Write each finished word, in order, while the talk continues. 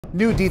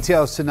New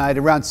details tonight.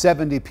 Around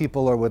 70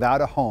 people are without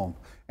a home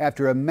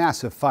after a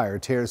massive fire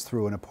tears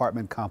through an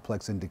apartment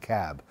complex in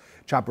DeKalb.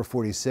 Chopper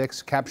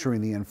 46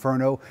 capturing the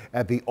inferno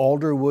at the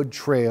Alderwood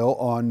Trail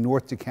on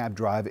North DeKalb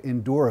Drive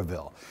in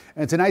Doraville.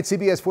 And tonight,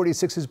 CBS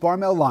 46's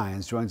Barmel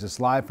Lyons joins us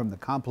live from the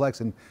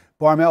complex. And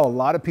Barmel, a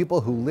lot of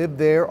people who live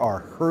there are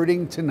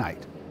hurting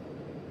tonight.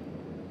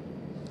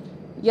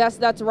 Yes,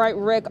 that's right,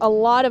 Rick. A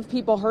lot of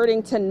people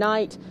hurting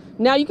tonight.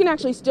 Now you can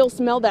actually still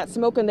smell that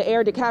smoke in the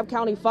air. DeKalb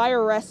County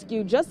Fire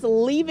Rescue just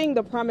leaving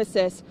the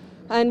premises.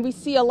 And we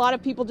see a lot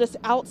of people just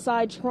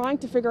outside trying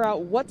to figure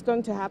out what's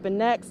going to happen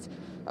next.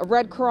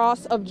 Red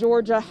Cross of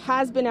Georgia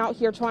has been out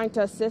here trying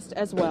to assist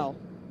as well.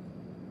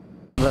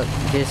 Look,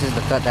 this is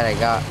the cut that I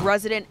got.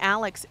 Resident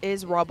Alex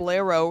is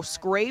Roblero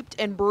scraped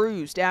and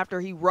bruised after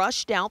he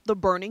rushed out the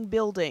burning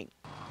building.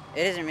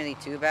 It isn't really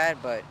too bad,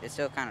 but it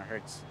still kind of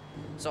hurts.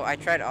 So I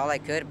tried all I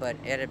could, but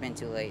it had been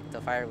too late.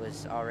 The fire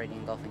was already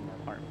engulfing the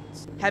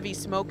apartments. Heavy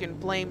smoke and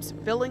flames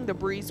filling the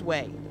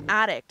breezeway,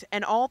 attic,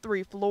 and all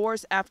 3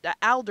 floors after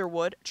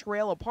Alderwood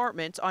Trail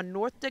Apartments on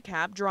North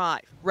DeKalb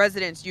Drive.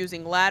 Residents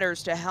using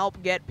ladders to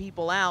help get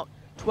people out.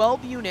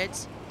 12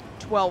 units,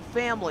 12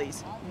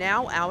 families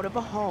now out of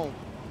a home.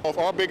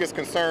 Our biggest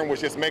concern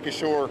was just making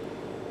sure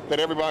that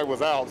everybody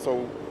was out.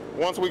 So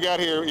once we got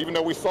here, even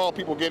though we saw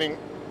people getting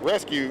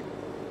rescued,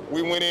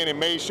 we went in and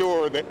made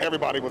sure that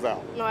everybody was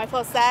out. No, I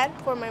felt sad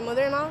for my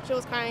mother-in-law. She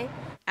was crying.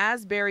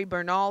 Asbury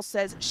Bernal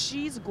says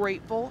she's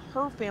grateful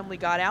her family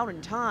got out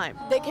in time.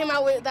 They came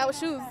out without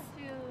shoes.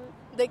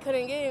 They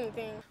couldn't get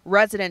anything.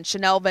 Resident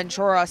Chanel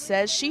Ventura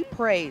says she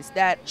prays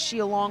that she,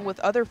 along with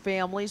other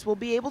families, will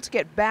be able to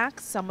get back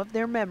some of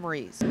their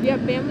memories. Do you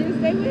have family to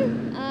stay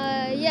with?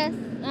 Yes.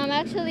 I'm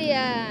actually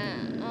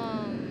at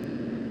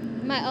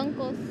my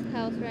uncle's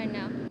house right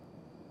now.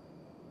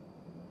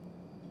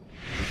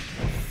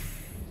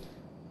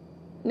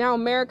 Now,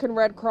 American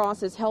Red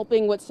Cross is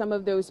helping with some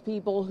of those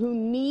people who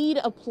need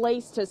a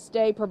place to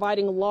stay,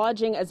 providing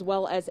lodging as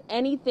well as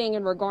anything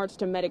in regards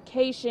to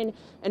medication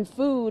and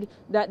food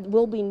that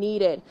will be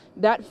needed.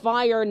 That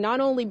fire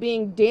not only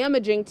being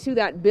damaging to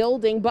that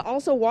building, but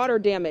also water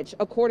damage,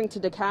 according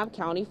to DeKalb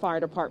County Fire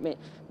Department.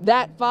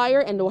 That fire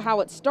and how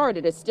it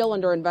started is still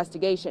under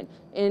investigation.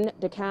 In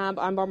DeKalb,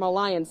 I'm Barmel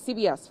Lyons,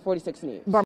 CBS 46 News.